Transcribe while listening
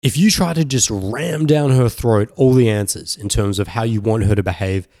If you try to just ram down her throat all the answers in terms of how you want her to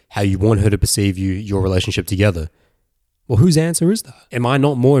behave, how you want her to perceive you, your relationship together, well, whose answer is that? Am I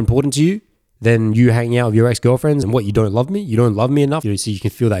not more important to you than you hanging out with your ex-girlfriends? And what, you don't love me? You don't love me enough? So you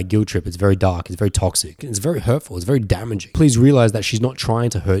can feel that guilt trip. It's very dark. It's very toxic. It's very hurtful. It's very damaging. Please realize that she's not trying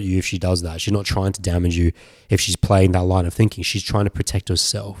to hurt you if she does that. She's not trying to damage you if she's playing that line of thinking. She's trying to protect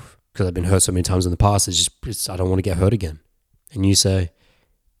herself. Because I've been hurt so many times in the past, I don't want to get hurt again. And you say,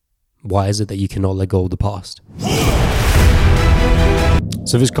 why is it that you cannot let go of the past?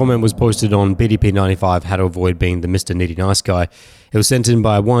 So this comment was posted on BDP95, how to avoid being the Mr. Needy Nice Guy. It was sent in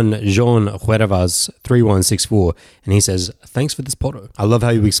by one Jean Huervas 3164, and he says, thanks for this photo. I love how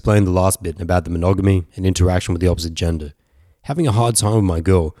you explained the last bit about the monogamy and interaction with the opposite gender. Having a hard time with my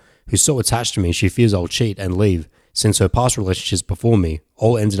girl, who's so attached to me she fears I'll cheat and leave, since her past relationships before me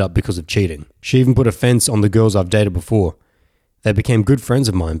all ended up because of cheating. She even put a fence on the girls I've dated before. They became good friends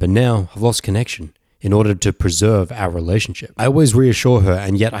of mine, but now I've lost connection in order to preserve our relationship. I always reassure her,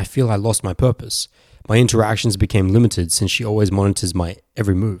 and yet I feel I lost my purpose. My interactions became limited since she always monitors my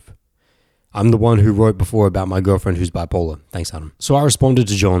every move. I'm the one who wrote before about my girlfriend who's bipolar. Thanks, Adam. So I responded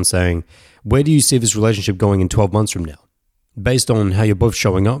to John saying, where do you see this relationship going in 12 months from now? Based on how you're both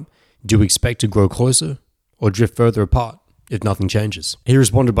showing up, do you expect to grow closer or drift further apart if nothing changes? He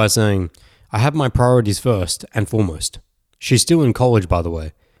responded by saying, I have my priorities first and foremost. She's still in college, by the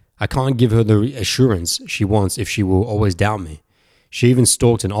way. I can't give her the assurance she wants if she will always doubt me. She even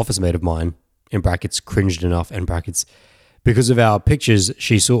stalked an office mate of mine, in brackets, cringed enough, end brackets, because of our pictures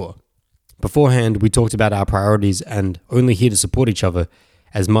she saw. Beforehand, we talked about our priorities and only here to support each other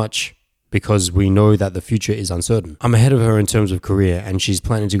as much because we know that the future is uncertain. I'm ahead of her in terms of career and she's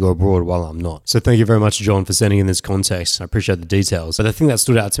planning to go abroad while I'm not. So thank you very much, John, for sending in this context. I appreciate the details. But the thing that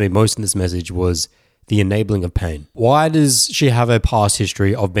stood out to me most in this message was the enabling of pain. Why does she have a past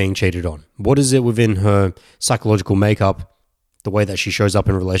history of being cheated on? What is it within her psychological makeup, the way that she shows up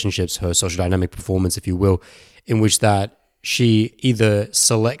in relationships, her social dynamic performance, if you will, in which that she either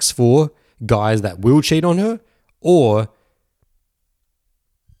selects for guys that will cheat on her, or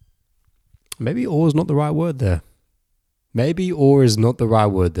maybe or is not the right word there. Maybe or is not the right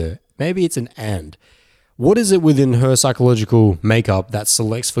word there. Maybe it's an and. What is it within her psychological makeup that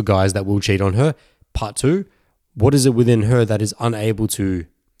selects for guys that will cheat on her? Part two, what is it within her that is unable to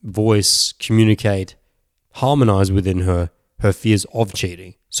voice, communicate, harmonize within her fears of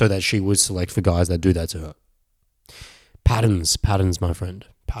cheating so that she would select for guys that do that to her? Patterns, my friend,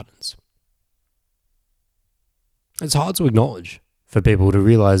 patterns. It's hard to acknowledge for people to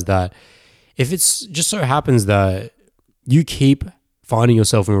realize that if it's just so happens that you keep finding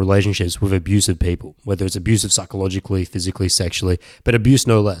yourself in relationships with abusive people, whether it's abusive psychologically, physically, sexually, but abuse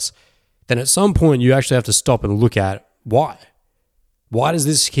no less, then at some point you actually have to stop and look at why. Why does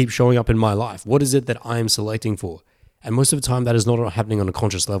this keep showing up in my life? What is it that I am selecting for? And most of the time that is not happening on a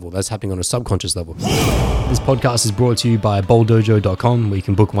conscious level. That's happening on a subconscious level. This podcast is brought to you by BoldDojo.com, where you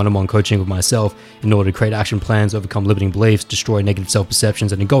can book one-on-one coaching with myself in order to create action plans, overcome limiting beliefs, destroy negative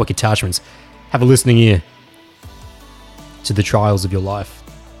self-perceptions, and egoic attachments. Have a listening ear to the trials of your life,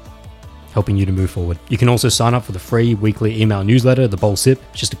 helping you to move forward. You can also sign up for the free weekly email newsletter, The Bold Sip.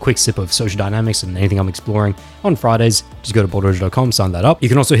 It's just a quick sip of social dynamics and anything I'm exploring on Fridays. Just go to BoldDojo.com, sign that up. You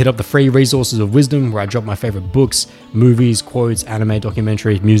can also hit up the free resources of wisdom, where I drop my favorite books, movies, quotes, anime,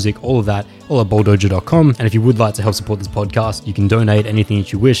 documentaries, music, all of that, all at BoldDojo.com. And if you would like to help support this podcast, you can donate anything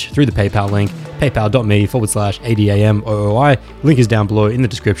that you wish through the PayPal link, paypal.me/ADAMOOI. Link is down below in the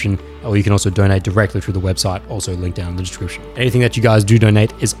description, or you can also donate directly through the website, also linked down in the description. Anything that you guys do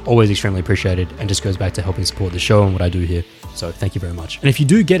donate is always extremely appreciated and just goes back to helping support the show and what I do here. So thank you very much. And if you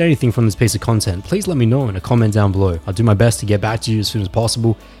do get anything from this piece of content, please let me know in a comment down below. I'll do my best to get back to you as soon as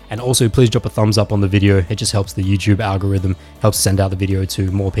possible. And also please drop a thumbs up on the video. It just helps the YouTube algorithm, helps send out the video to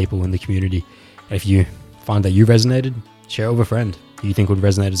more people in the community. And if you find that you resonated, share it with a friend who you think would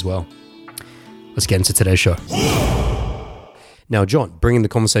resonate as well. Let's get into today's show. Now, John, bringing the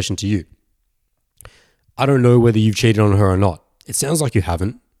conversation to you. I don't know whether you've cheated on her or not. It sounds like you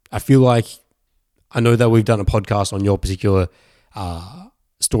haven't. I feel like I know that we've done a podcast on your particular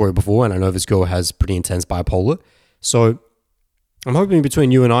story before, and I know this girl has pretty intense bipolar. So I'm hoping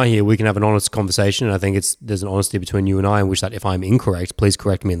between you and I here, we can have an honest conversation. And I think there's an honesty between you and I in which that if I'm incorrect, please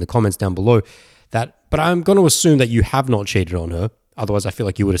correct me in the comments down below. But I'm going to assume that you have not cheated on her. Otherwise, I feel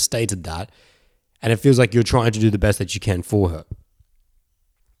like you would have stated that. And it feels like you're trying to do the best that you can for her.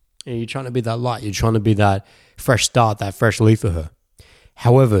 And you're trying to be that light. You're trying to be that fresh start, that fresh leaf for her.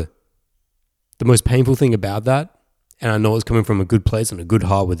 However, the most painful thing about that, and I know it's coming from a good place and a good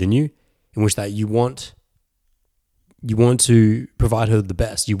heart within you, in which that you want You want to provide her the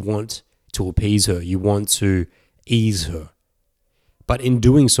best. You want to appease her. You want to ease her. But in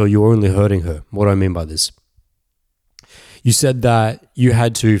doing so, you're only hurting her. What do I mean by this? You said that you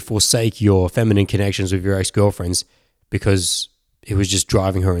had to forsake your feminine connections with your ex-girlfriends because it was just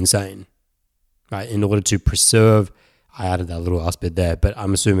driving her insane, right? In order to preserve, I added that little last bit there, but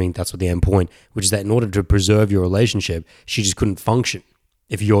I'm assuming that's what the end point, which is that in order to preserve your relationship, she just couldn't function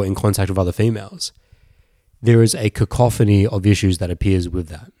if you're in contact with other females. There is a cacophony of issues that appears with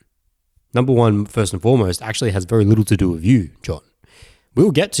that. Number one, first and foremost, actually has very little to do with you, John.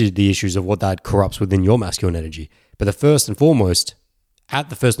 We'll get to the issues of what that corrupts within your masculine energy. But the first and foremost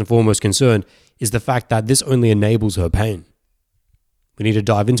concern is the fact that this only enables her pain. We need to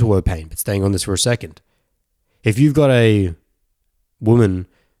dive into her pain, but staying on this for a second. If you've got a woman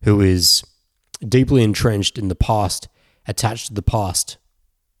who is deeply entrenched in the past, attached to the past,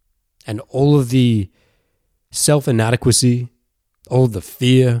 and all of the self-inadequacy, all of the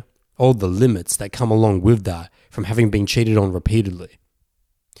fear, all the limits that come along with that from having been cheated on repeatedly,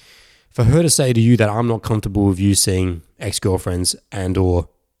 for her to say to you that I'm not comfortable with you seeing ex-girlfriends and or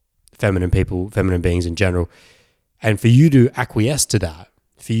feminine people, feminine beings in general, and for you to acquiesce to that,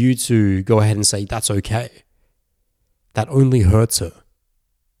 for you to go ahead and say that's okay, that only hurts her.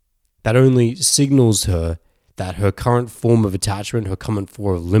 That only signals her that her current form of attachment, her current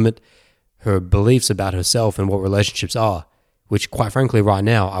form of limit, her beliefs about herself and what relationships are, which quite frankly right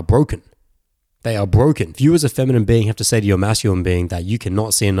now are broken. They are broken. If you as a feminine being have to say to your masculine being that you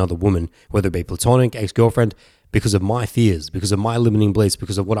cannot see another woman, whether it be platonic, ex-girlfriend, because of my fears, because of my limiting beliefs,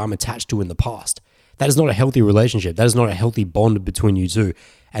 because of what I'm attached to in the past, that is not a healthy relationship. That is not a healthy bond between you two.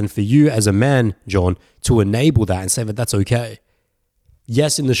 And for you as a man, John, to enable that and say that that's okay.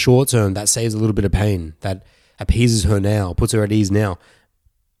 Yes, in the short term, that saves a little bit of pain. That appeases her now, puts her at ease now.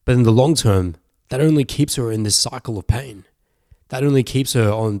 But in the long term, that only keeps her in this cycle of pain. That only keeps her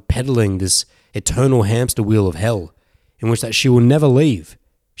on pedaling this eternal hamster wheel of hell in which that she will never leave.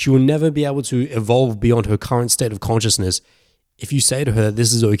 She will never be able to evolve beyond her current state of consciousness if you say to her,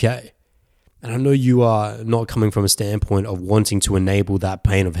 this is okay. And I know you are not coming from a standpoint of wanting to enable that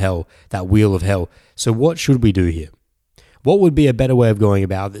pain of hell, that wheel of hell. So what should we do here? What would be a better way of going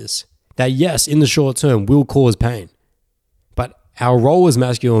about this? That yes, in the short term will cause pain. But our role as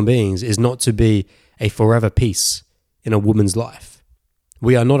masculine beings is not to be a forever piece in a woman's life.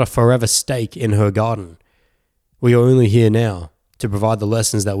 We are not a forever stake in her garden. We are only here now to provide the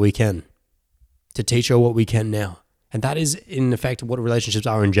lessons that we can, to teach her what we can now. And that is in effect what relationships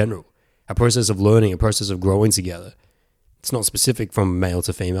are in general. A process of learning, a process of growing together. It's not specific from male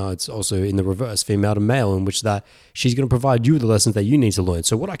to female. It's also in the reverse, female to male, in which that she's going to provide you the lessons that you need to learn.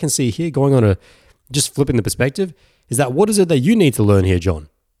 So what I can see here going on just flipping the perspective is that what is it that you need to learn here, John?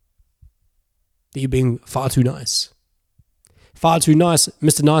 That you're being far too nice. Far too nice,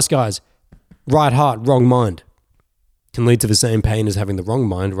 Mr. Nice Guys. Right heart, wrong mind. Can lead to the same pain as having the wrong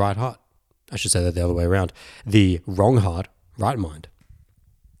mind, right heart. I should say that the other way around. The wrong heart, right mind.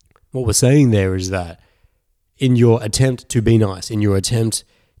 What we're saying there is that in your attempt to be nice, in your attempt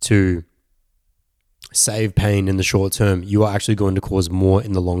to save pain in the short term, you are actually going to cause more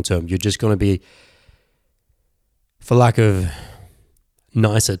in the long term. You're just going to be, for lack of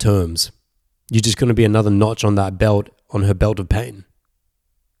nicer terms, you're just going to be another notch on that belt, on her belt of pain.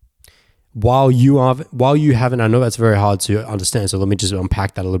 While you haven't, I know that's very hard to understand, so let me just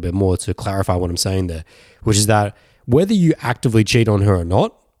unpack that a little bit more to clarify what I'm saying there, which is that whether you actively cheat on her or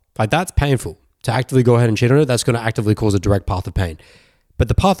not, like that's painful. To actively go ahead and cheat on her, that's going to actively cause a direct path of pain. But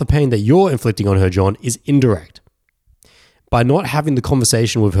the path of pain that you're inflicting on her, John, is indirect. By not having the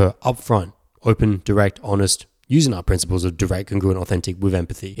conversation with her upfront, open, direct, honest, using our principles of direct, congruent, authentic with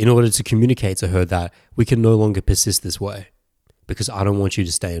empathy in order to communicate to her that we can no longer persist this way because I don't want you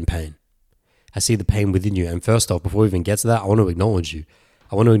to stay in pain. I see the pain within you. And first off, before we even get to that, I want to acknowledge you.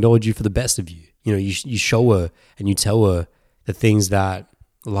 I want to acknowledge you for the best of you. You know, you show her and you tell her the things that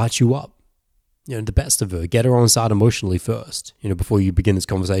light you up. You know, the best of her. Get her on side emotionally first, you know, before you begin this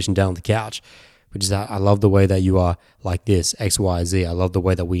conversation down the couch, which is that I love the way that you are like this, X, Y, Z. I love the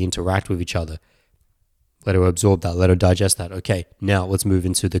way that we interact with each other. Let her absorb that. Let her digest that. Okay, now let's move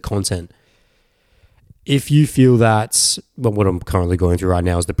into the content. If you feel that, well, what I'm currently going through right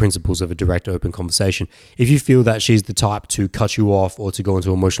now is the principles of a direct, open conversation. If you feel that she's the type to cut you off or to go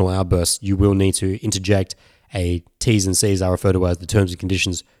into emotional outbursts, you will need to interject a T's and C's, I refer to as the terms and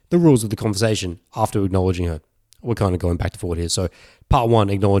conditions, the rules of the conversation after acknowledging her. We're kind of going back and forth here. So part one,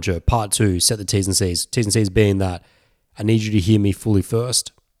 acknowledge her. Part two, set the T's and C's. T's and C's being that I need you to hear me fully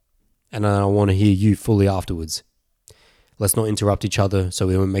first, and I want to hear you fully afterwards. Let's not interrupt each other so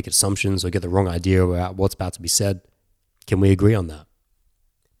we don't make assumptions or get the wrong idea about what's about to be said. Can we agree on that?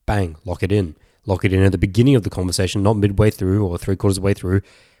 Bang, lock it in. Lock it in at the beginning of the conversation, not midway through or 3/4 of the way through,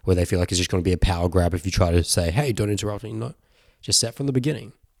 where they feel like it's just going to be a power grab if you try to say, hey, don't interrupt me. No, just set from the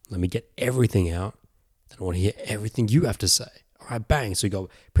beginning. Let me get everything out. Then I want to hear everything you have to say. All right, bang. So you got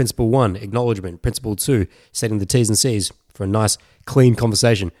principle 1, acknowledgement. Principle 2, setting the T's and C's for a nice, clean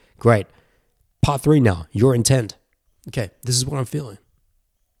conversation. Great. Part 3 now, your intent. Okay, this is what I'm feeling.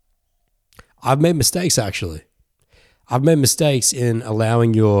 I've made mistakes, actually. I've made mistakes in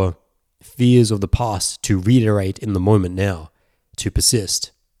allowing your fears of the past to reiterate in the moment now, to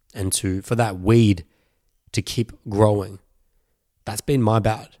persist, and for that weed to keep growing. That's been my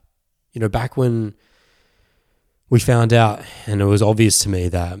bad. Back when we found out, and it was obvious to me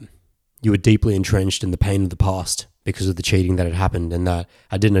that you were deeply entrenched in the pain of the past because of the cheating that had happened, and that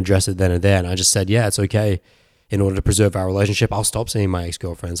I didn't address it then and there, and I just said, yeah, it's okay. In order to preserve our relationship, I'll stop seeing my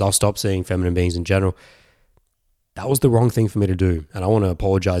ex-girlfriends. I'll stop seeing feminine beings in general. That was the wrong thing for me to do. And I want to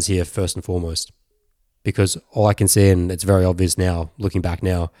apologize here first and foremost, because all I can see, and it's very obvious now, looking back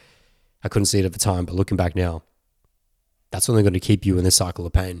now, I couldn't see it at the time, but looking back now, that's only going to keep you in this cycle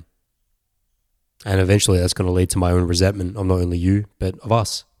of pain. And eventually that's going to lead to my own resentment of not only you, but of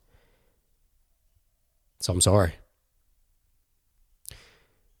us. So I'm sorry.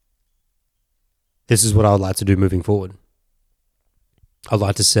 This is what I would like to do moving forward. I'd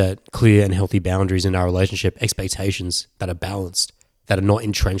like to set clear and healthy boundaries in our relationship, expectations that are balanced, that are not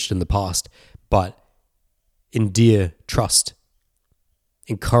entrenched in the past, but endear trust,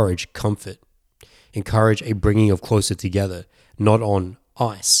 encourage comfort, encourage a bringing of closer together, not on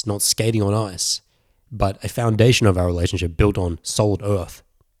ice, not skating on ice, but a foundation of our relationship built on solid earth.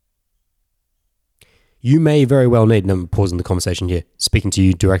 You may very well need, and I'm pausing the conversation here, speaking to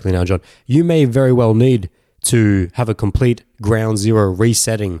you directly now, John, you may very well need to have a complete ground zero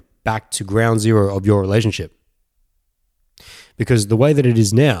resetting back to ground zero of your relationship. Because the way that it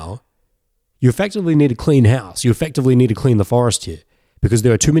is now, you effectively need a clean house. You effectively need to clean the forest here because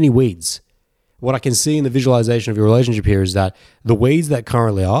there are too many weeds. What I can see in the visualization of your relationship here is that the weeds that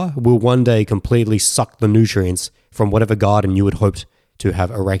currently are will one day completely suck the nutrients from whatever garden you had hoped to have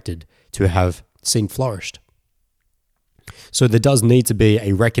erected, to have seen flourished. So there does need to be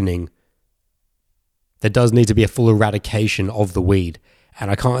a reckoning. There does need to be a full eradication of the weed. And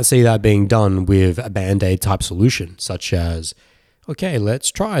I can't see that being done with a Band-Aid type solution, such as, okay,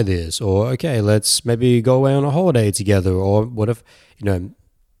 let's try this, or okay, let's maybe go away on a holiday together, or what if, I'm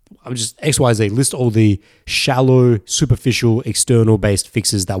just XYZ, list all the shallow, superficial, external-based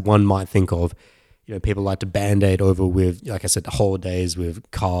fixes that one might think of. People like to Band-Aid over with, like I said, holidays, with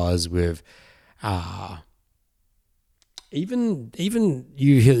cars, with even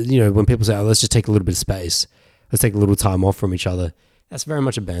you when people say, oh, let's just take a little bit of space, let's take a little time off from each other. That's very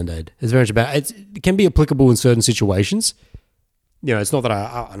much a Band-Aid. It's very much it can be applicable in certain situations. It's not that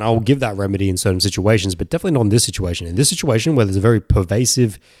I'll give that remedy in certain situations, but definitely not in this situation. In this situation where there's a very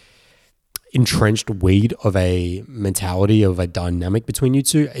pervasive, entrenched weed of a mentality, of a dynamic between you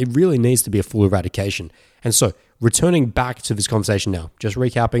two, it really needs to be a full eradication. And so returning back to this conversation now, just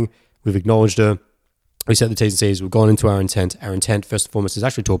recapping, we've acknowledged her, we set the T's and C's, we've gone into our intent. Our intent, first and foremost, is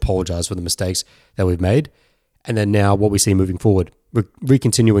actually to apologize for the mistakes that we've made. And then now what we see moving forward. We're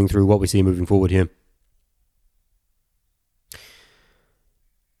recontinuing through what we see moving forward here.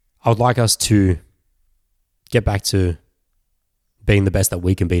 I would like us to get back to being the best that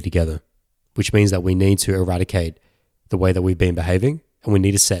we can be together, which means that we need to eradicate the way that we've been behaving, and we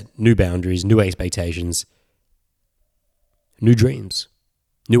need to set new boundaries, new expectations, new dreams,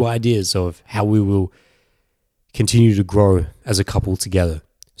 new ideas of how we will continue to grow as a couple together.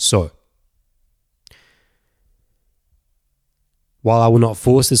 So, while I will not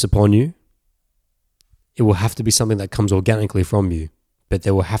force this upon you, it will have to be something that comes organically from you, but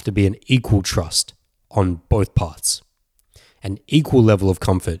there will have to be an equal trust on both parts, an equal level of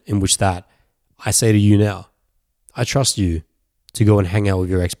comfort in which that I say to you now, I trust you to go and hang out with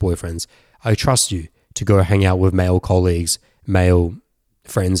your ex-boyfriends. I trust you to go hang out with male colleagues, male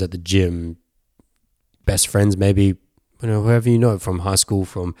friends at the gym, best friends maybe, whoever you know from high school,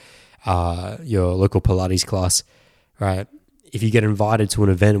 from your local Pilates class, right? If you get invited to an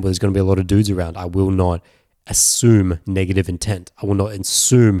event where there's going to be a lot of dudes around, I will not assume negative intent. I will not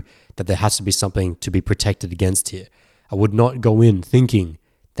assume that there has to be something to be protected against here. I would not go in thinking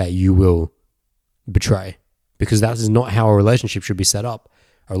that you will betray, because that is not how a relationship should be set up.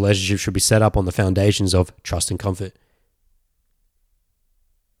 A relationship should be set up on the foundations of trust and comfort.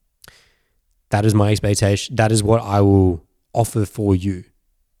 That is my expectation. That is what I will offer for you.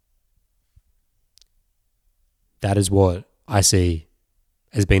 That is what I see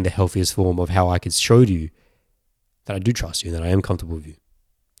as being the healthiest form of how I could show you that I do trust you and that I am comfortable with you.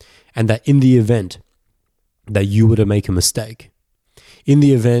 And that in the event that you were to make a mistake, in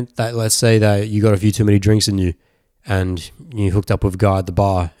the event that, let's say that you got a few too many drinks in you and you hooked up with a guy at the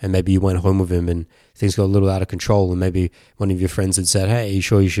bar and maybe you went home with him and things got a little out of control and maybe one of your friends had said, hey, are you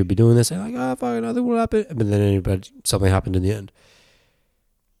sure you should be doing this? And like, fucking, I think what happened? But then something happened in the end.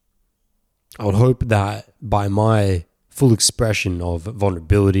 I would hope that by my full expression of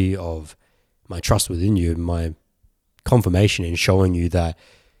vulnerability, of my trust within you, my confirmation in showing you that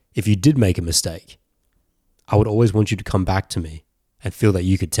if you did make a mistake, I would always want you to come back to me and feel that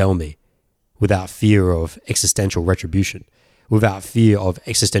you could tell me without fear of existential retribution, without fear of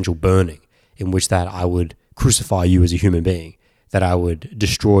existential burning, in which that I would crucify you as a human being, that I would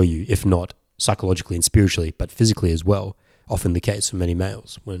destroy you, if not psychologically and spiritually, but physically as well, often the case for many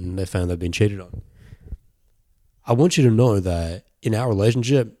males when they found they've been cheated on. I want you to know that in our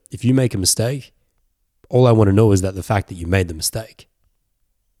relationship, if you make a mistake, all I want to know is that the fact that you made the mistake.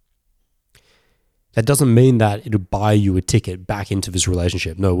 That doesn't mean that it'll buy you a ticket back into this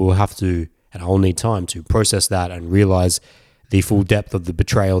relationship. No, we'll have to, and I'll need time to process that and realize the full depth of the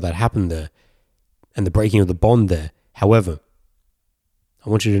betrayal that happened there and the breaking of the bond there. However, I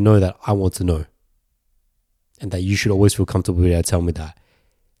want you to know that I want to know, and that you should always feel comfortable to tell me that.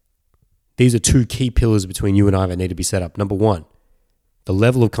 These are two key pillars between you and I that need to be set up. Number one, the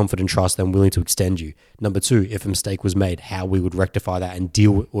level of comfort and trust that I'm willing to extend you. Number two, if a mistake was made, how we would rectify that and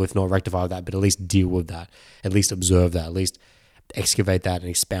deal with, or if not rectify that, but at least deal with that, at least observe that, at least excavate that and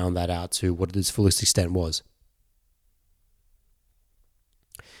expound that out to what its fullest extent was.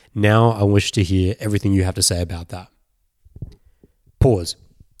 Now I wish to hear everything you have to say about that. Pause.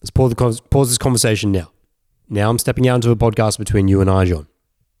 Let's pause this conversation now. Now I'm stepping out into a podcast between you and I, John.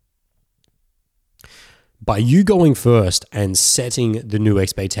 By you going first and setting the new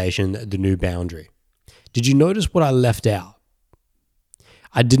expectation, the new boundary, did you notice what I left out?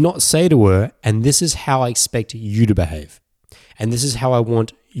 I did not say to her, and this is how I expect you to behave. And this is how I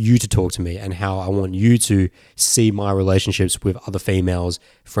want you to talk to me and how I want you to see my relationships with other females,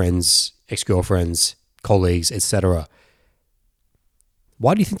 friends, ex-girlfriends, colleagues, etc.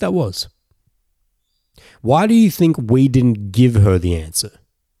 Why do you think that was? Why do you think we didn't give her the answer?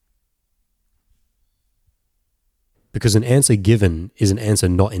 Because an answer given is an answer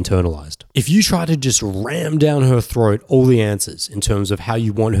not internalized. If you try to just ram down her throat all the answers in terms of how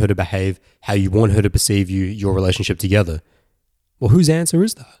you want her to behave, how you want her to perceive you, your relationship together, well, whose answer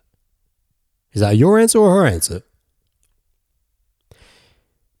is that? Is that your answer or her answer?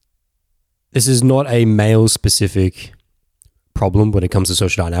 This is not a male-specific problem when it comes to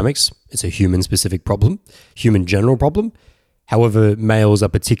social dynamics. It's a human-specific problem, human general problem. However, males are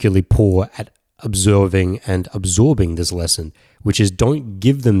particularly poor at observing and absorbing this lesson, which is don't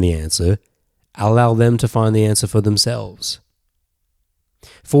give them the answer, allow them to find the answer for themselves.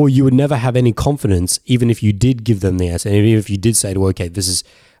 For you would never have any confidence, even if you did give them the answer, and even if you did say to her, okay,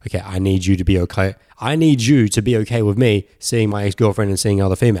 I need you to be okay. I need you to be okay with me seeing my ex-girlfriend and seeing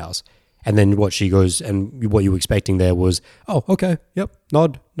other females. And then what she goes, and what you were expecting there was, oh, okay, yep,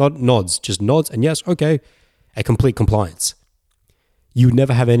 nods, just nods, and yes, okay, a complete compliance. You would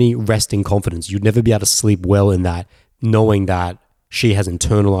never have any resting confidence. You'd never be able to sleep well in that, knowing that she has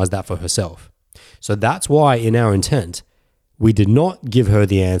internalized that for herself. So that's why in our intent, we did not give her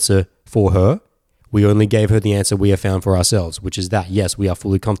the answer for her. We only gave her the answer we have found for ourselves, which is that, yes, we are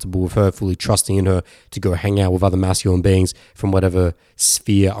fully comfortable with her, fully trusting in her to go hang out with other masculine beings from whatever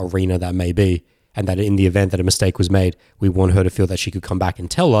sphere, arena that may be. And that in the event that a mistake was made, we want her to feel that she could come back and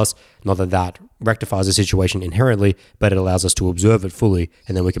tell us, not that that rectifies the situation inherently, but it allows us to observe it fully,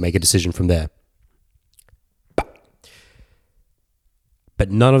 and then we can make a decision from there.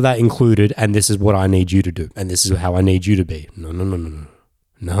 But none of that included, and this is what I need you to do, and this is how I need you to be.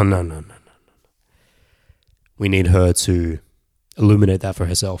 No. We need her to illuminate that for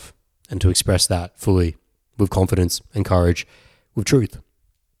herself and to express that fully with confidence and courage, with truth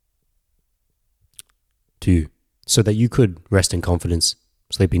to you, so that you could rest in confidence,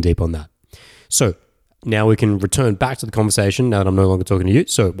 sleeping deep on that. So now we can return back to the conversation now that I'm no longer talking to you.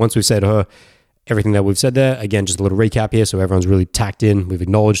 So once we've said to her everything that we've said there, again, just a little recap here so everyone's really tacked in. We've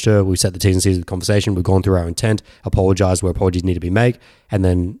acknowledged her. We've set the T's and C's of the conversation. We've gone through our intent, apologized where apologies need to be made.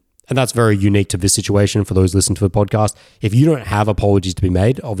 And that's very unique to this situation for those listening to the podcast. If you don't have apologies to be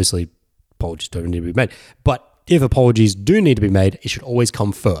made, obviously apologies don't need to be made. But if apologies do need to be made, it should always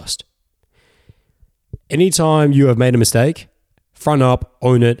come first. Anytime you have made a mistake, front up,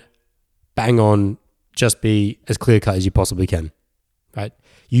 own it, bang on, just be as clear-cut as you possibly can, right?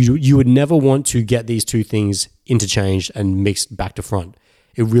 You would never want to get these two things interchanged and mixed back to front.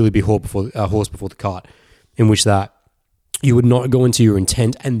 It would really be horse before the cart, in which that You would not go into your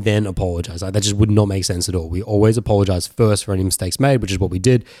intent and then apologize. Like, that just would not make sense at all. We always apologize first for any mistakes made, which is what we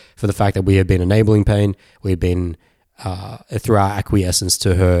did, for the fact that we have been enabling pain. We have been, through our acquiescence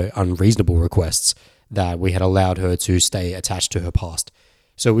to her unreasonable requests, that we had allowed her to stay attached to her past.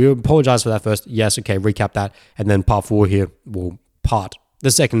 So we apologize for that first. Yes, okay, recap that. And then part 4 here, the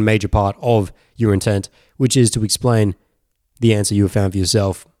second major part of your intent, which is to explain the answer you have found for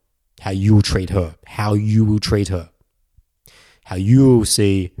yourself, how you will treat her, how you will treat her. How you will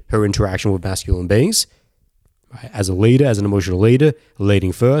see her interaction with masculine beings, right? As a leader, as an emotional leader,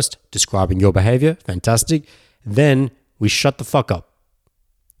 leading first, describing your behavior, fantastic. Then we shut the fuck up.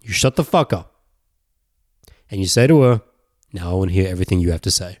 You shut the fuck up. And you say to her, now I want to hear everything you have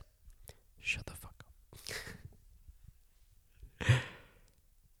to say. Shut the fuck up.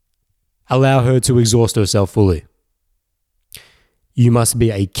 Allow her to exhaust herself fully. You must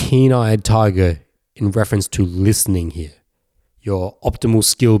be a keen-eyed tiger in reference to listening here. Your optimal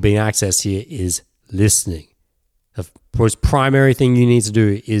skill being accessed here is listening. The most primary thing you need to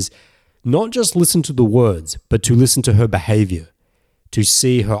do is not just listen to the words, but to listen to her behavior, to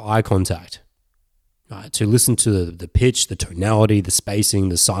see her eye contact, right? To listen to the pitch, the tonality, the spacing,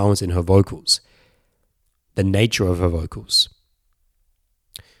 the silence in her vocals, the nature of her vocals.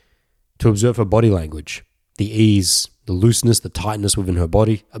 To observe her body language, the ease, the looseness, the tightness within her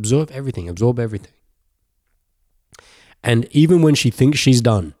body. Absorb everything. And even when she thinks she's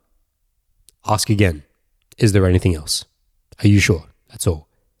done, ask again, is there anything else? Are you sure? That's all.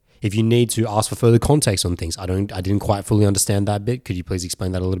 If you need to ask for further context on things, I didn't quite fully understand that bit. Could you please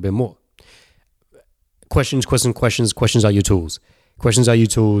explain that a little bit more? Questions are your tools. Questions are your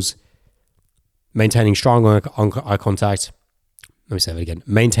tools. Maintaining strong eye contact. Let me say that again.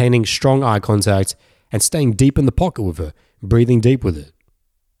 Maintaining strong eye contact and staying deep in the pocket with her. Breathing deep with it.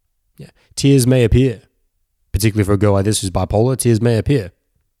 Yeah. Tears may appear. Particularly for a girl like this who's bipolar, tears may appear.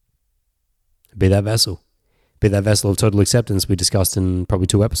 Be that vessel. Be that vessel of total acceptance we discussed in probably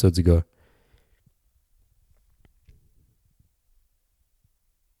 2 episodes ago.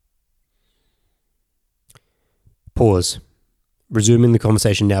 Pause. Resuming the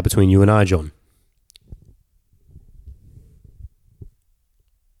conversation now between you and I, John.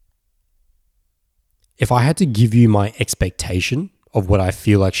 If I had to give you my expectation of what I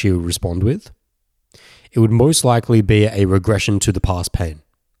feel like she would respond with, it would most likely be a regression to the past pain,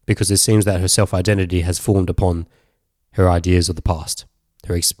 because it seems that her self-identity has formed upon her ideas of the past,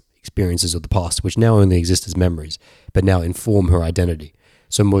 her experiences of the past, which now only exist as memories, but now inform her identity.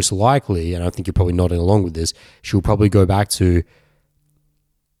 So most likely, and I think you're probably nodding along with this, she'll probably go back to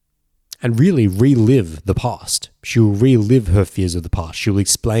and really relive the past. She'll relive her fears of the past. She'll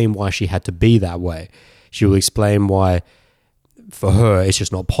explain why she had to be that way. She'll explain why, for her, it's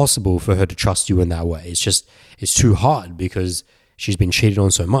just not possible for her to trust you in that way. It's too hard because she's been cheated on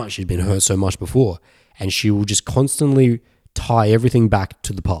so much. She's been hurt so much before. And she will just constantly tie everything back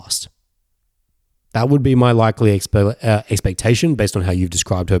to the past. That would be my likely expectation based on how you've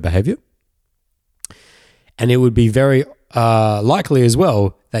described her behavior. And it would be very likely as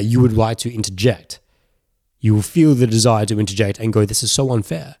well that you would like to interject. You will feel the desire to interject and go, this is so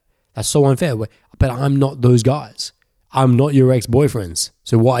unfair. That's so unfair. But I'm not those guys. I'm not your ex-boyfriends.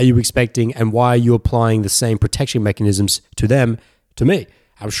 So why are you expecting and why are you applying the same protection mechanisms to them, to me?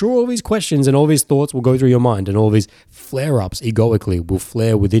 I'm sure all these questions and all these thoughts will go through your mind, and all these flare-ups egoically will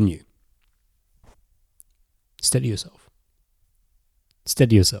flare within you. Steady yourself.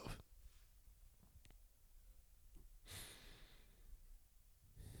 Steady yourself.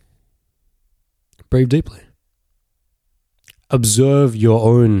 Breathe deeply. Observe your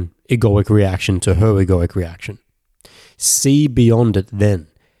own egoic reaction to her egoic reaction. See beyond it then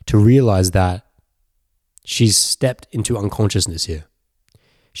to realize that she's stepped into unconsciousness here.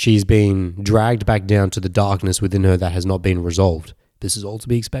 She's been dragged back down to the darkness within her that has not been resolved. This is all to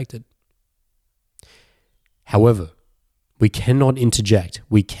be expected. However, we cannot interject.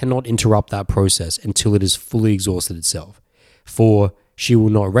 We cannot interrupt that process until it has fully exhausted itself. For she will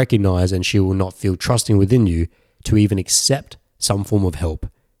not recognize and she will not feel trusting within you to even accept some form of help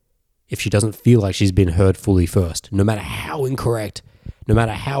if she doesn't feel like she's been heard fully first, no matter how incorrect, no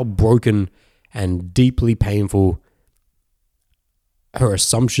matter how broken and deeply painful her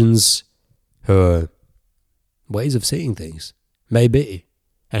assumptions, her ways of seeing things may be,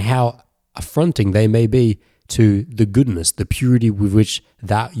 and how affronting they may be to the goodness, the purity with which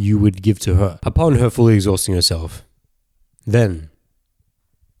that you would give to her. Upon her fully exhausting herself, then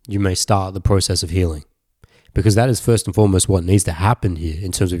you may start the process of healing. Because that is first and foremost what needs to happen here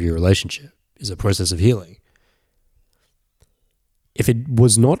in terms of your relationship, is a process of healing. If it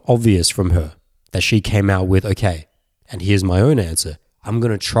was not obvious from her that she came out with, okay, And here's my own answer. I'm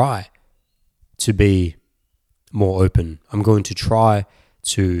going to try to be more open. I'm going to try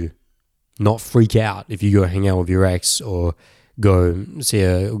to not freak out if you go hang out with your ex or go see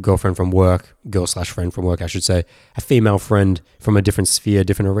a girlfriend from work, girl/friend from work, I should say, a female friend from a different sphere,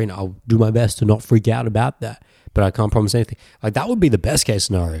 different arena. I'll do my best to not freak out about that, but I can't promise anything. Like, that would be the best case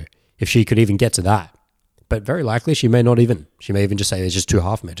scenario if she could even get to that. But very likely she may not even. She may even just say, it's just too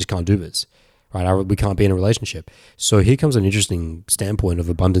hard for me. I just can't do this. Right? We can't be in a relationship. So here comes an interesting standpoint of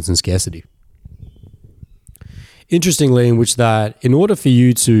abundance and scarcity. Interestingly, in which that in order for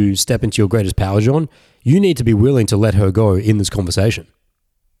you to step into your greatest power, John, you need to be willing to let her go in this conversation.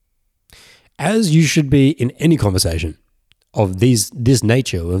 As you should be in any conversation of this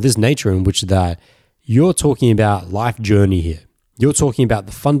nature in which that you're talking about life journey here. You're talking about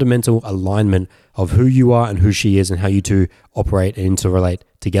the fundamental alignment of who you are and who she is and how you two operate and interrelate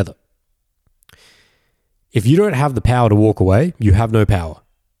together. If you don't have the power to walk away, you have no power.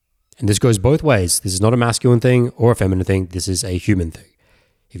 And this goes both ways. This is not a masculine thing or a feminine thing. This is a human thing.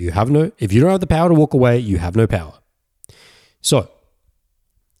 If you don't have the power to walk away, you have no power. So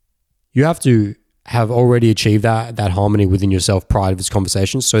you have to have already achieved that harmony within yourself prior to this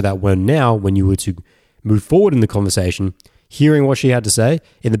conversation, so that when you were to move forward in the conversation, hearing what she had to say,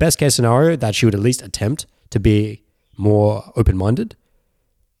 in the best case scenario, that she would at least attempt to be more open-minded.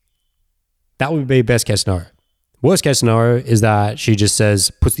 That would be best case scenario. Worst case scenario is that she just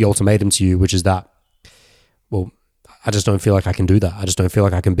puts the ultimatum to you, which is that, well, I just don't feel like I can do that. I just don't feel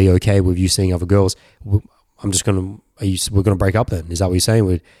like I can be okay with you seeing other girls. We're going to break up then. Is that what you're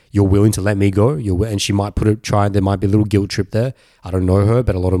saying? You're willing to let me go? And she might there might be a little guilt trip there. I don't know her,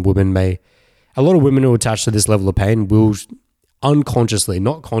 but a lot of women who are attached to this level of pain will unconsciously,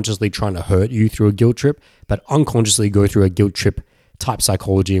 not consciously trying to hurt you through a guilt trip, but unconsciously go through a guilt trip type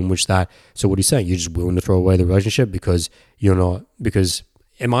psychology in which that, so what are you saying? You're just willing to throw away the relationship because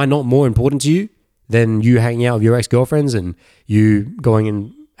am I not more important to you than you hanging out with your ex-girlfriends and you going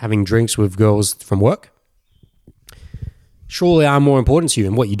and having drinks with girls from work? Surely I'm more important to you.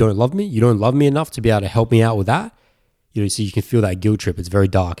 And what, you don't love me? You don't love me enough to be able to help me out with that? So you can feel that guilt trip. It's very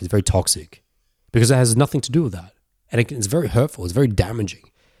dark. It's very toxic because it has nothing to do with that. And it's very hurtful. It's very damaging.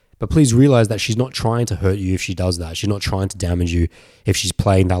 But please realize that she's not trying to hurt you if she does that. She's not trying to damage you if she's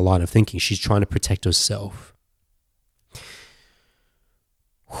playing that line of thinking. She's trying to protect herself.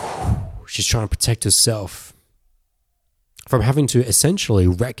 She's trying to protect herself from having to essentially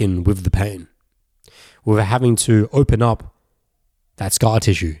reckon with the pain, with having to open up that scar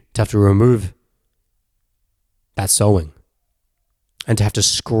tissue, to have to remove that sewing, and to have to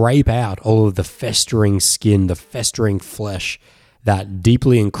scrape out all of the festering skin, the festering flesh, that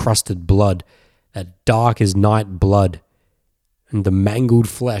deeply encrusted blood, that dark as night blood, and the mangled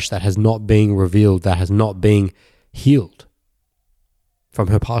flesh that has not been revealed, that has not been healed from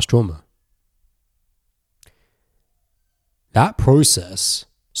her past trauma. That process,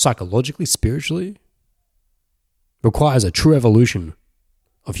 psychologically, spiritually, requires a true evolution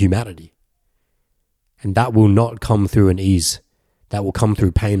of humanity. And that will not come through an ease. That will come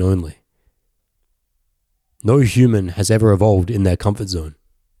through pain only. No human has ever evolved in their comfort zone.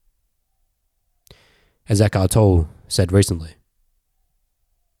 As Eckhart Tolle said recently,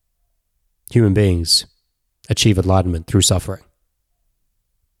 human beings achieve enlightenment through suffering.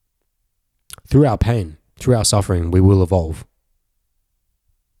 Through our pain, through our suffering, we will evolve.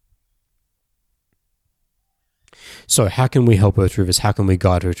 So how can we help her through this? How can we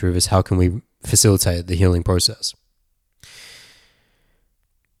guide her through this? How can we facilitate the healing process?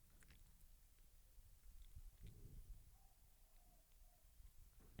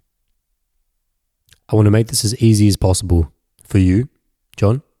 I want to make this as easy as possible for you,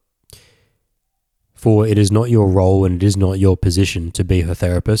 John. For it is not your role and it is not your position to be her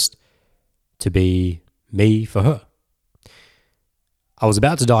therapist, to be me for her. I was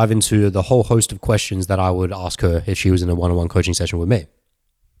about to dive into the whole host of questions that I would ask her if she was in a one-on-one coaching session with me.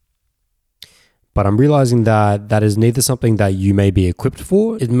 But I'm realizing that that is neither something that you may be equipped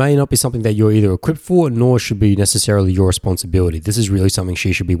for. It may not be something that you're either equipped for, nor should be necessarily your responsibility. This is really something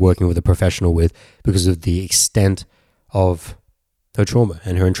she should be working with a professional with because of the extent of her trauma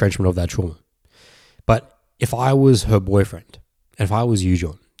and her entrenchment of that trauma. But if I was her boyfriend, and if I was you,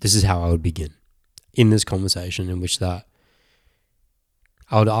 John, this is how I would begin in this conversation, in which that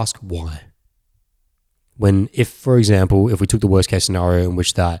I would ask why. For example, if we took the worst case scenario in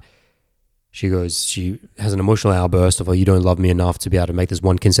which that she has an emotional outburst of, oh, you don't love me enough to be able to make this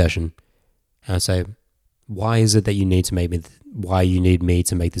one concession. And I say, why is it that you need me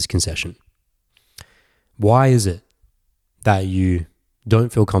to make this concession? Why is it that you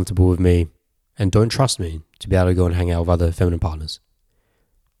don't feel comfortable with me and don't trust me to be able to go and hang out with other feminine partners.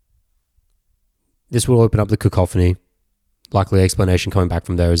 This will open up the cacophony. Likely the explanation coming back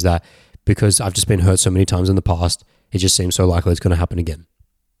from there is that because I've just been hurt so many times in the past, it just seems so likely it's going to happen again.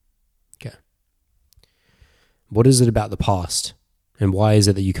 Okay. What is it about the past? And why is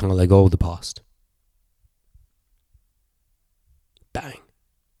it that you can't let go of the past? Bang.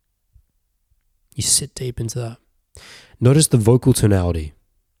 You sit deep into that. Notice the vocal tonality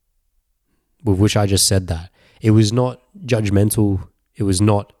with which I just said that. It was not judgmental. It was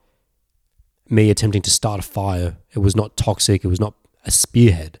not me attempting to start a fire. It was not toxic. It was not a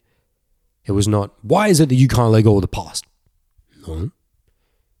spearhead. It was not, why is it that you can't let go of the past? No.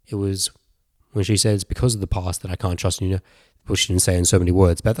 It was when she said, it's because of the past that I can't trust you. Well, she didn't say it in so many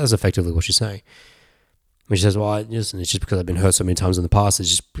words, but that's effectively what she's saying. When she says, well, it's just because I've been hurt so many times in the past,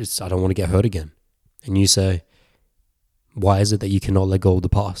 I don't want to get hurt again. And you say, why is it that you cannot let go of the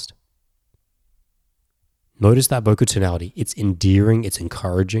past? Notice that vocal tonality. It's endearing. It's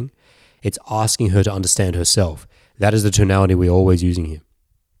encouraging. It's asking her to understand herself. That is the tonality we're always using here.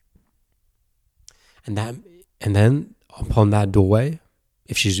 And then upon that doorway,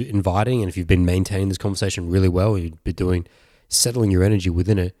 if she's inviting and if you've been maintaining this conversation really well, you'd be settling your energy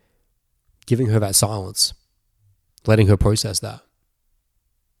within it, giving her that silence, letting her process that.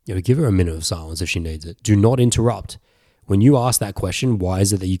 Give her a minute of silence if she needs it. Do not interrupt. When you ask that question, why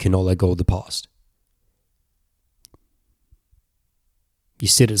is it that you cannot let go of the past? You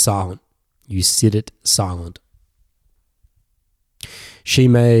sit it silent. You sit it silent. She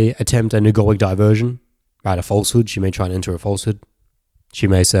may attempt an egoic diversion, right? A falsehood. She may try and enter a falsehood. She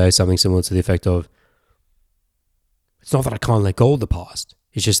may say something similar to the effect of, it's not that I can't let go of the past.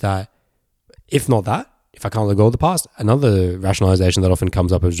 It's just that, if I can't let go of the past, another rationalization that often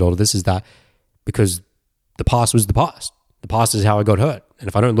comes up as a result of this is that because the past was the past. The past is how I got hurt. And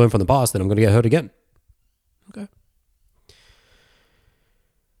if I don't learn from the past, then I'm going to get hurt again. Okay.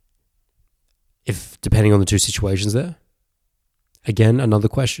 If, depending on the two situations there, again, another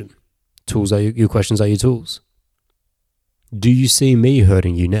question. Your questions are your tools. Do you see me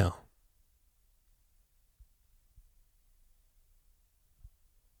hurting you now?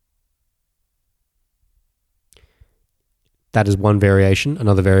 That is one variation.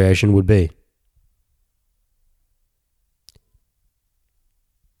 Another variation would be,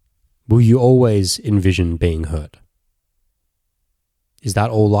 will you always envision being hurt? Is that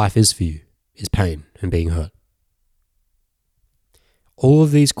all life is for you? Is pain and being hurt? All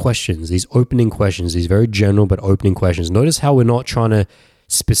of these questions, these opening questions, these very general but opening questions. Notice how we're not trying to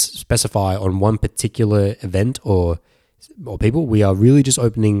specify on one particular event or people. We are really just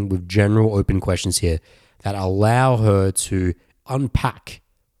opening with general open questions here that allow her to unpack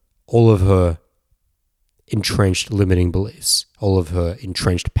all of her entrenched limiting beliefs, all of her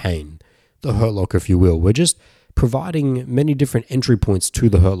entrenched pain, the hurt locker, if you will. We're just providing many different entry points to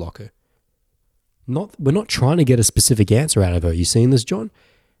the hurt locker. We're not trying to get a specific answer out of her. You seeing this, John?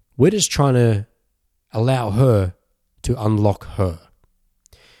 We're just trying to allow her to unlock her.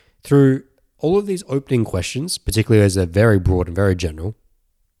 Through all of these opening questions, particularly as they're very broad and very general,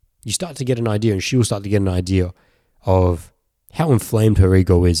 you start to get an idea, and she will start to get an idea of how inflamed her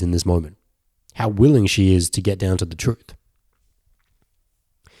ego is in this moment, how willing she is to get down to the truth.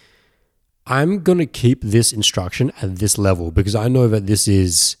 I'm going to keep this instruction at this level because I know that this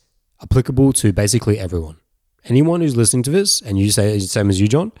is applicable to basically everyone. Anyone who's listening to this, and you say the same as you,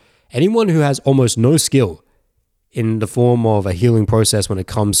 John, anyone who has almost no skill in the form of a healing process when it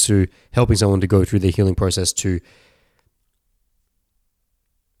comes to helping someone to go through the healing process to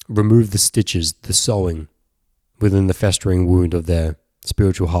remove the stitches, the sewing within the festering wound of their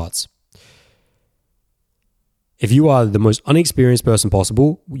spiritual hearts. If you are the most unexperienced person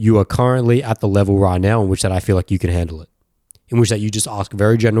possible, you are currently at the level right now in which that I feel like you can handle it. In which that you just ask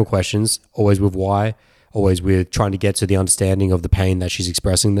very general questions, always with why, always with trying to get to the understanding of the pain that she's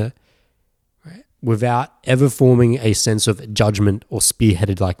expressing there, right? Without ever forming a sense of judgment or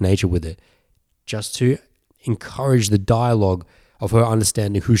spearheaded-like nature with it. Just to encourage the dialogue of her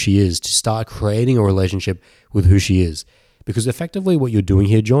understanding who she is, to start creating a relationship with who she is. Because effectively what you're doing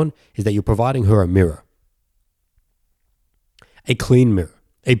here, John, is that you're providing her a mirror. A clean mirror,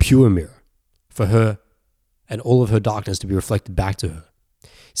 a pure mirror for her and all of her darkness to be reflected back to her.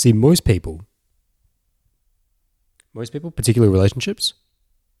 See, most people, particularly relationships,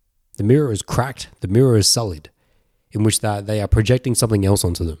 the mirror is cracked, the mirror is sullied, in which that they are projecting something else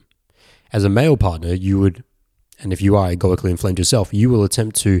onto them. As a male partner, you would, and if you are egoically inflamed yourself, you will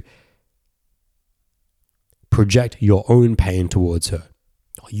attempt to project your own pain towards her.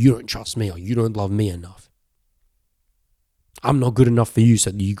 Oh, you don't trust me, or you don't love me enough. I'm not good enough for you,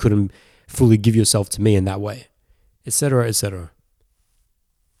 so you couldn't fully give yourself to me in that way, etc., etc.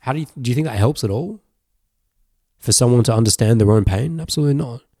 How do you think that helps at all? For someone to understand their own pain? Absolutely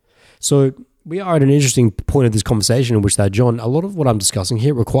not. So we are at an interesting point of this conversation in which that, John, a lot of what I'm discussing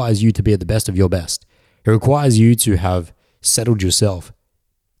here requires you to be at the best of your best. It requires you to have settled yourself,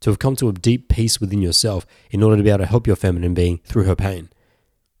 to have come to a deep peace within yourself in order to be able to help your feminine being through her pain.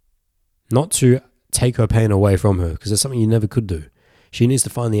 Not to take her pain away from her, because that's something you never could do. She needs to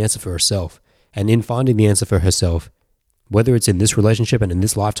find the answer for herself. And in finding the answer for herself, whether it's in this relationship and in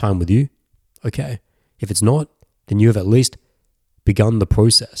this lifetime with you, okay. If it's not, then you have at least begun the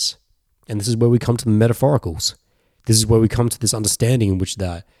process. And this is where we come to the metaphoricals. This is where we come to this understanding in which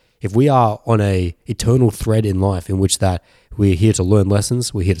that if we are on a eternal thread in life in which that we're here to learn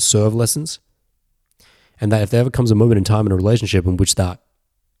lessons, we're here to serve lessons, and that if there ever comes a moment in time in a relationship in which that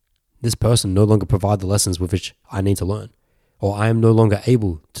this person no longer provide the lessons with which I need to learn, or I am no longer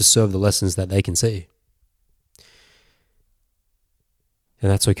able to serve the lessons that they can see,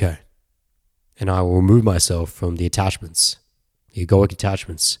 and that's okay. And I will remove myself from the attachments, the egoic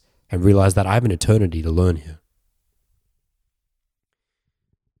attachments, and realize that I have an eternity to learn here.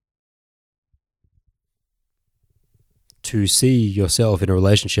 To see yourself in a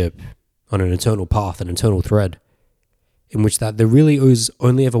relationship on an eternal path, an eternal thread, in which that there really is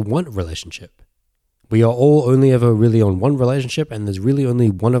only ever one relationship. We are all only ever really on one relationship, and there's really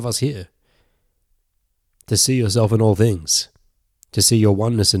only one of us here. To see yourself in all things, to see your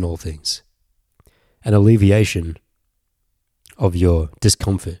oneness in all things, an alleviation of your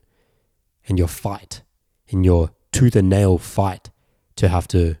discomfort and your fight, in your tooth and nail fight to have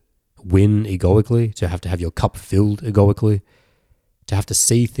to win egoically, to have your cup filled egoically, to have to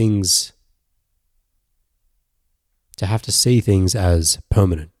see things as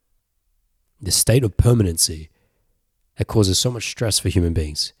permanent. The state of permanency that causes so much stress for human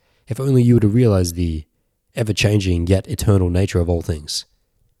beings. If only you were to realize the ever-changing yet eternal nature of all things.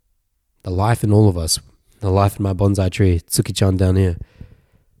 The life in all of us, the life in my bonsai tree, Tsuki-chan down here,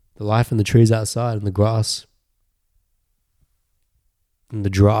 the life in the trees outside, in the grass, and the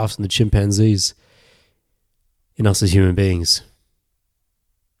giraffes and the chimpanzees, in us as human beings.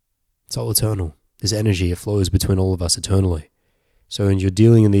 It's all eternal. This energy, it flows between all of us eternally. So when you're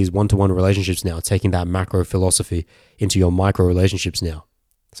dealing in these one-to-one relationships now, taking that macro philosophy into your micro relationships now,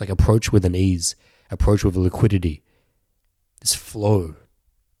 it's like approach with an ease, approach with a liquidity, this flow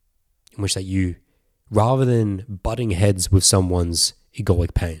in which that you, rather than butting heads with someone's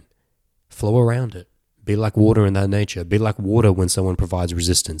egoic pain, flow around it. Be like water in that nature. Be like water when someone provides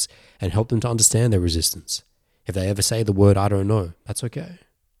resistance, and help them to understand their resistance. If they ever say the word, I don't know, that's okay.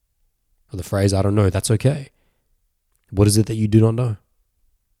 Or the phrase, I don't know, that's okay. What is it that you do not know?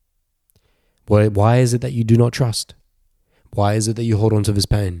 Why is it that you do not trust? Why is it that you hold on to this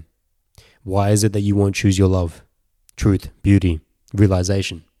pain? Why is it that you won't choose your love, truth, beauty,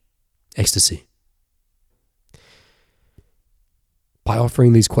 realization, ecstasy? By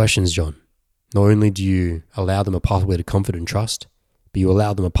offering these questions, John, not only do you allow them a pathway to comfort and trust, but you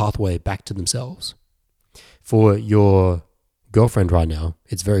allow them a pathway back to themselves. For your girlfriend right now,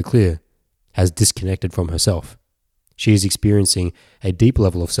 it's very clear, has disconnected from herself. She is experiencing a deep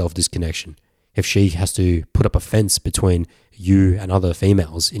level of self-disconnection. If she has to put up a fence between you and other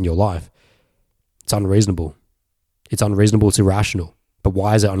females in your life, it's unreasonable. It's unreasonable, it's irrational. But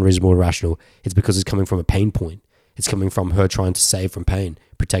why is it unreasonable and irrational? It's because it's coming from a pain point. It's coming from her trying to save from pain,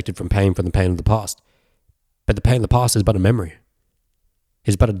 protected from the pain of the past. But the pain of the past is but a memory.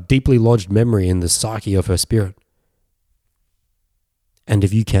 It's but a deeply lodged memory in the psyche of her spirit. And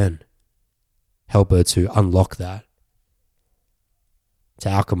if you can help her to unlock that, to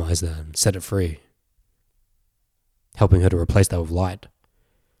alchemize that and set it free, helping her to replace that with light.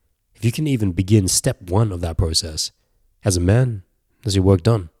 If you can even begin step one of that process, as a man, there's your work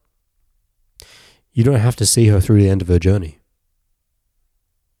done. You don't have to see her through the end of her journey.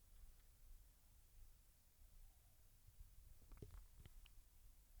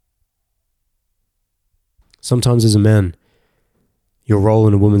 Sometimes as a man, your role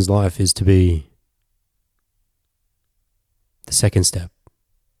in a woman's life is to be the second step,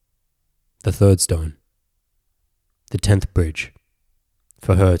 the third stone, the 10th bridge,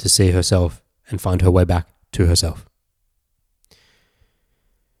 for her to see herself and find her way back to herself.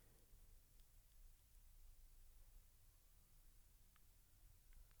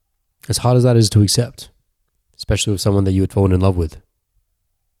 As hard as that is to accept, especially with someone that you had fallen in love with,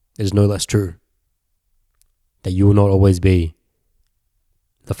 it is no less true that you will not always be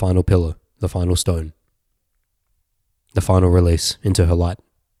the final pillar, the final stone, the final release into her light.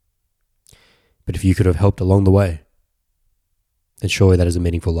 But if you could have helped along the way, then surely that is a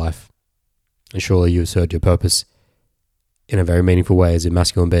meaningful life And surely you assert your purpose in a very meaningful way as a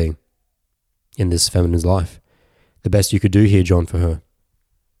masculine being in this feminine's life. The best you could do here, John, for her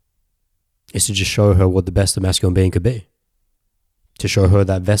is to just show her what the best a masculine being could be. To show her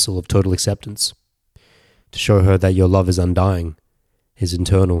that vessel of total acceptance. To show her that your love is undying, is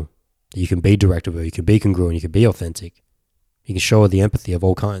internal. That you can be direct with her, you can be congruent, you can be authentic. You can show her the empathy of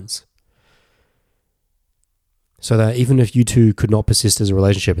all kinds. So that even if you two could not persist as a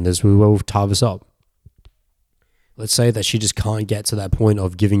relationship, and this will tie this up, let's say that she just can't get to that point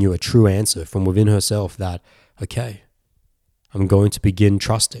of giving you a true answer from within herself that, okay, I'm going to begin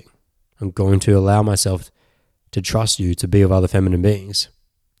trusting. I'm going to allow myself to trust you to be with other feminine beings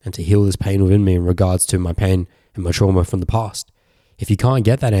and to heal this pain within me in regards to my pain and my trauma from the past. If you can't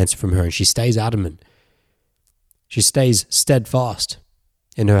get that answer from her and she stays adamant, she stays steadfast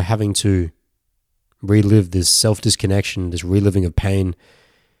in her having to relive this self-disconnection, this reliving of pain,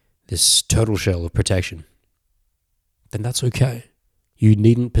 this turtle shell of protection, then that's okay. You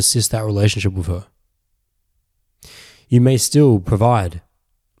needn't persist that relationship with her. You may still provide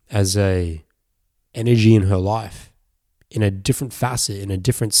as a energy in her life in a different facet, in a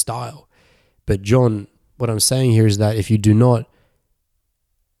different style. But John, what I'm saying here is that if you do not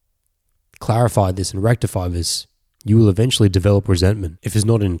clarify this and rectify this, you will eventually develop resentment. If it's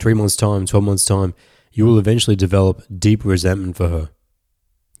not in 3 months' time, 12 months' time, you will eventually develop deep resentment for her.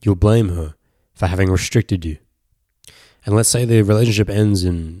 You'll blame her for having restricted you. And let's say the relationship ends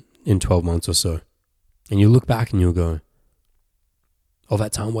in 12 months or so. And you look back and you'll go, all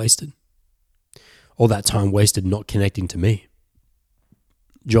that time wasted. All that time wasted not connecting to me.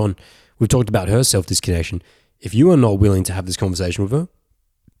 John, we've talked about her self-disconnection. If you are not willing to have this conversation with her,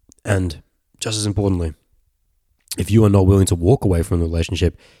 and just as importantly, if you are not willing to walk away from the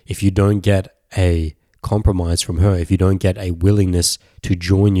relationship, if you don't get a compromise from her, if you don't get a willingness to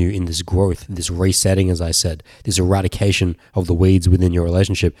join you in this growth, this resetting, as I said, this eradication of the weeds within your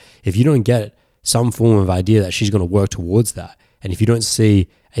relationship, if you don't get some form of idea that she's going to work towards that, and if you don't see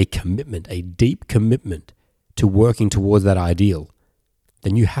a commitment, a deep commitment to working towards that ideal,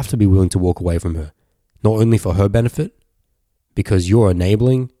 then you have to be willing to walk away from her. Not only for her benefit, because you're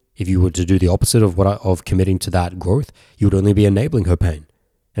enabling. If you were to do the opposite of committing to that growth, you would only be enabling her pain.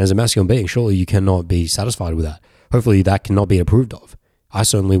 And as a masculine being, surely you cannot be satisfied with that. Hopefully that cannot be approved of. I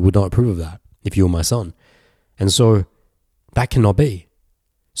certainly would not approve of that if you were my son. And so that cannot be.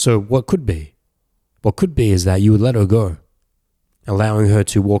 So what could be? What could be is that you would let her go, allowing her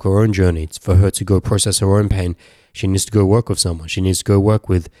to walk her own journey, for her to go process her own pain. She needs to go work with someone. She needs to go work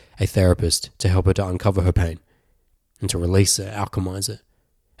with a therapist to help her to uncover her pain and to release it, alchemize it.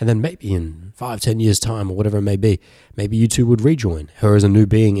 And then maybe in 5-10 years' time or whatever it may be, maybe you two would rejoin, her as a new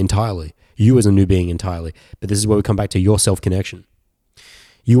being entirely, you as a new being entirely. But this is where we come back to your self-connection.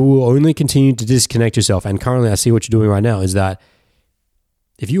 You will only continue to disconnect yourself. And currently I see what you're doing right now is that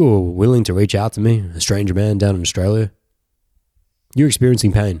if you were willing to reach out to me, a stranger man down in Australia, you're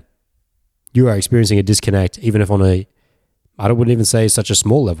experiencing pain. You are experiencing a disconnect, even if on I wouldn't even say such a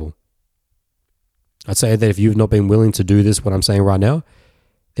small level. I'd say that if you've not been willing to do this, what I'm saying right now,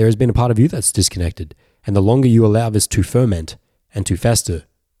 there has been a part of you that's disconnected. And the longer you allow this to ferment and to fester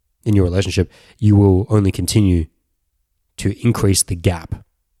in your relationship, you will only continue to increase the gap,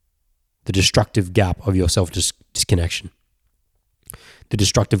 the destructive gap of your self-disconnection. The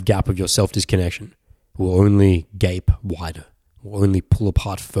destructive gap of your self-disconnection will only gape wider, will only pull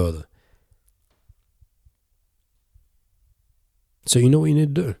apart further. So you know what you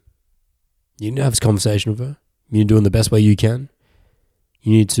need to do. You need to have this conversation with her. You need to do it in the best way you can.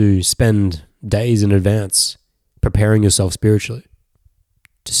 You need to spend days in advance preparing yourself spiritually,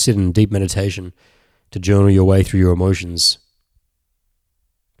 to sit in deep meditation, to journal your way through your emotions,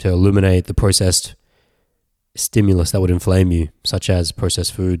 to eliminate the processed stimulus that would inflame you, such as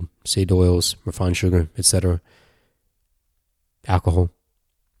processed food, seed oils, refined sugar, etc., alcohol,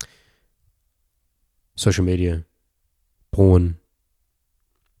 social media, porn,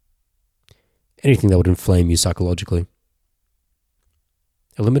 anything that would inflame you psychologically.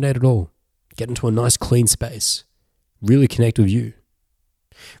 Eliminate it all. Get into a nice clean space. Really connect with you.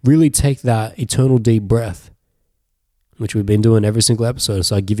 Really take that eternal deep breath, which we've been doing every single episode.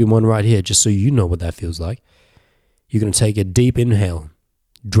 So I give you one right here just so you know what that feels like. You're going to take a deep inhale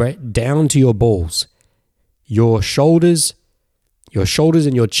down to your balls. Your shoulders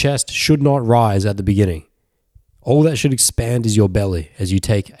and your chest should not rise at the beginning. All that should expand is your belly as you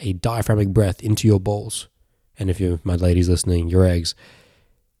take a diaphragmatic breath into your balls. And if you're my ladies listening, your eggs.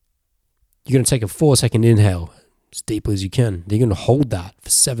 You're going to take a 4-second inhale as deeply as you can. Then you're going to hold that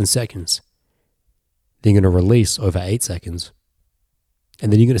for 7 seconds. Then you're going to release over 8 seconds.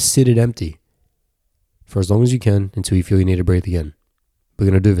 And then you're going to sit it empty for as long as you can until you feel you need to breathe again. We're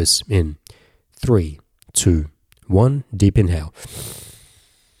going to do this in 3, 2, 1. Deep inhale.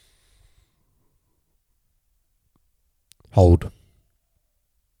 Hold.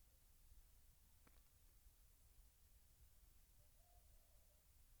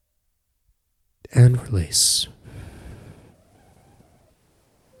 And release.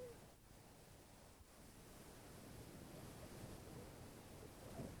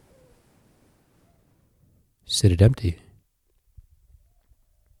 Sit it empty.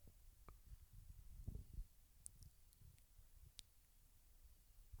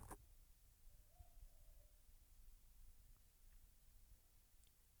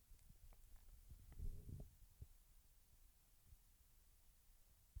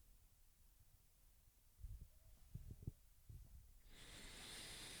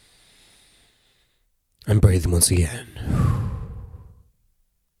 And breathe once again.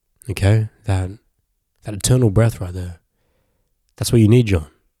 Okay, that eternal breath right there. That's what you need, John.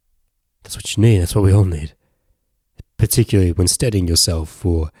 That's what you need. That's what we all need. Particularly when steadying yourself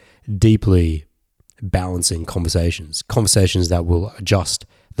for deeply balancing conversations. Conversations that will adjust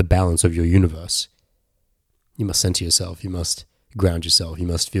the balance of your universe. You must center yourself. You must ground yourself. You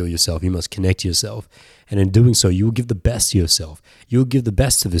must feel yourself. You must connect to yourself. And in doing so, you will give the best to yourself. You will give the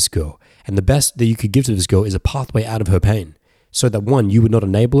best to this girl. And the best that you could give to this girl is a pathway out of her pain. So that 1, you would not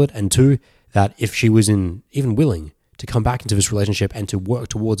enable it. And 2, that if she was even willing to come back into this relationship and to work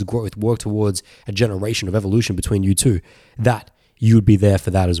towards growth, work towards a generation of evolution between you two, that you would be there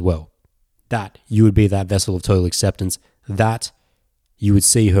for that as well. That you would be that vessel of total acceptance. That you would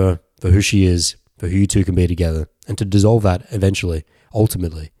see her for who she is, for who you two can be together, and to dissolve that eventually,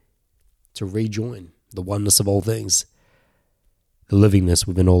 ultimately, to rejoin the oneness of all things, the livingness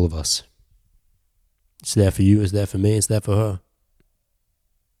within all of us. It's there for you, it's there for me, it's there for her.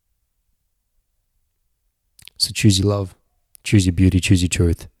 So choose your love, choose your beauty, choose your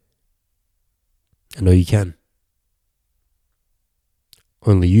truth. I know you can.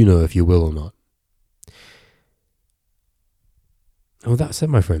 Only you know if you will or not. And with that said,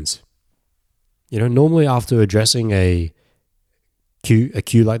 my friends, normally after addressing a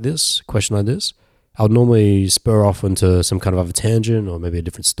cue like this, question like this, I'll normally spur off into some kind of other tangent or maybe a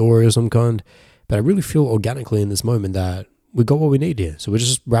different story of some kind. But I really feel organically in this moment that we got what we need here. So we'll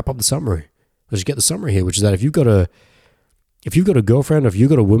just wrap up the summary. Let's just get the summary here, which is that if you've got a girlfriend, or if you've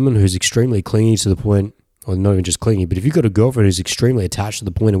got a woman who's extremely clingy to the point, or not even just clingy, but if you've got a girlfriend who's extremely attached to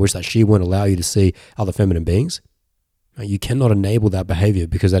the point in which that she won't allow you to see other feminine beings, you cannot enable that behavior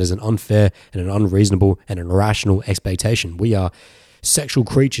because that is an unfair and an unreasonable and an irrational expectation. We are sexual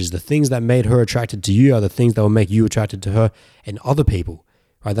creatures. The things that made her attracted to you are the things that will make you attracted to her and other people.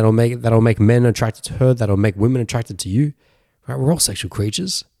 Right? That'll make men attracted to her. That'll make women attracted to you. Right? We're all sexual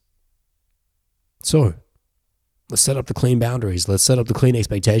creatures. So let's set up the clean boundaries. Let's set up the clean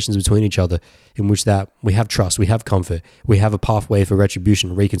expectations between each other in which that we have trust, we have comfort, we have a pathway for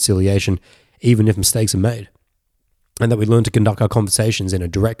retribution, reconciliation, even if mistakes are made. And that we learn to conduct our conversations in a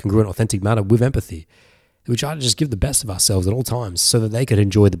direct, congruent, authentic manner with empathy. We try to just give the best of ourselves at all times so that they can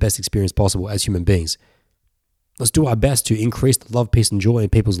enjoy the best experience possible as human beings. Let's do our best to increase the love, peace, and joy in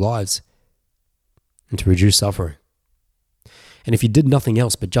people's lives and to reduce suffering. And if you did nothing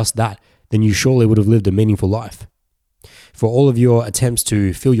else but just that, then you surely would have lived a meaningful life. For all of your attempts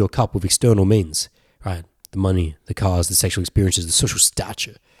to fill your cup with external means, right? The money, the cars, the sexual experiences, the social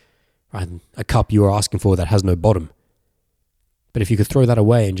stature, right? A cup you are asking for that has no bottom. But if you could throw that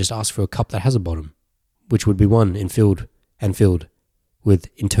away and just ask for a cup that has a bottom, which would be one filled with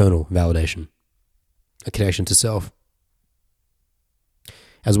internal validation, a connection to self.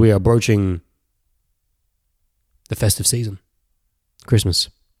 As we are approaching the festive season, Christmas,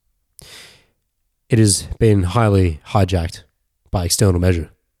 it has been highly hijacked by external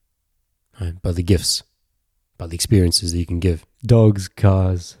measure, right? By the gifts, by the experiences that you can give. Dogs,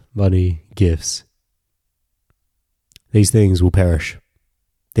 cars, money, gifts. These things will perish.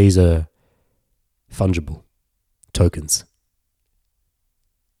 These are fungible tokens.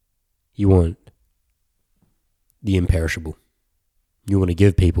 You want the imperishable. You want to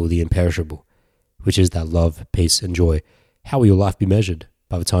give people the imperishable, which is that love, peace, and joy. How will your life be measured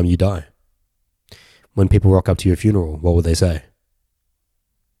by the time you die? When people rock up to your funeral, what will they say?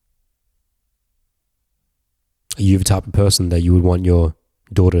 Are you the type of person that you would want your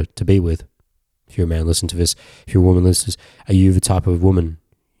daughter to be with? If you're a man, listen to this. If you're a woman, listen to this. Are you the type of woman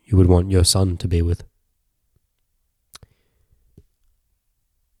you would want your son to be with?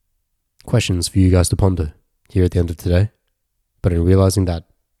 Questions for you guys to ponder here at the end of today. But in realizing that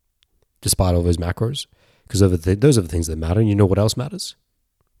despite all those macros, because those are the things that matter, and you know what else matters?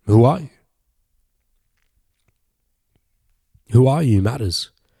 Who are you? Who are you matters.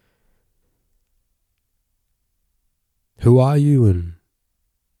 Who are you and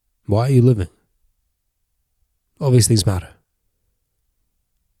why are you living? All these things matter.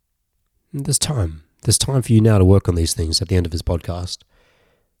 And there's time. There's time for you now to work on these things at the end of this podcast.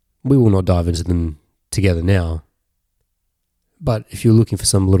 We will not dive into them together now. But if you're looking for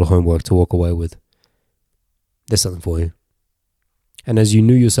some little homework to walk away with, there's something for you. And as you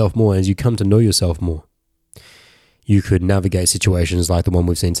know yourself more, as you come to know yourself more, you could navigate situations like the one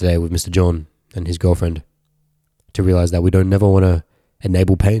we've seen today with Mr. John and his girlfriend to realize that we don't never want to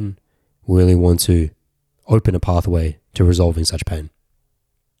enable pain. We really want to open a pathway to resolving such pain,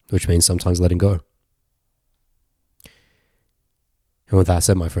 which means sometimes letting go. And with that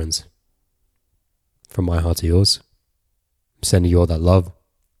said, my friends, from my heart to yours, I'm sending you all that love,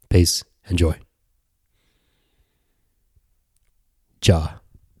 peace, and joy. Ja.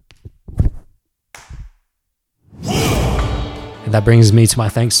 And that brings me to my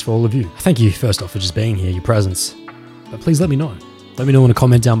thanks for all of you. Thank you, first off, for just being here, your presence. But please let me know. Let me know in a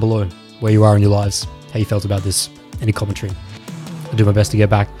comment down below where you are in your lives, how you felt about this, any commentary. I'll do my best to get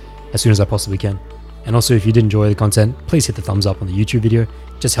back as soon as I possibly can. And also, if you did enjoy the content, please hit the thumbs up on the YouTube video.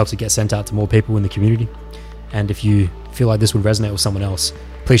 It just helps it get sent out to more people in the community. And if you feel like this would resonate with someone else,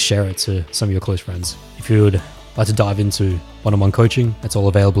 please share it to some of your close friends. If you would like to dive into one-on-one coaching, that's all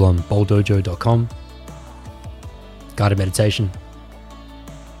available on bolddojo.com. Guided meditation,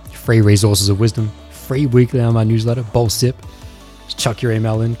 free resources of wisdom, free weekly on my newsletter, Bold Sip. Just chuck your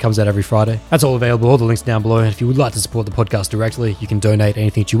email in, comes out every Friday. That's all available, all the links down below. And if you would like to support the podcast directly, you can donate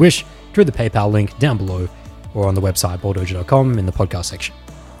anything that you wish through the PayPal link down below or on the website, bolddojo.com, in the podcast section.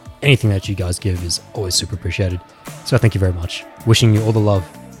 Anything that you guys give is always super appreciated. So thank you very much. Wishing you all the love,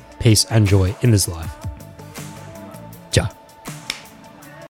 peace, and joy in this life.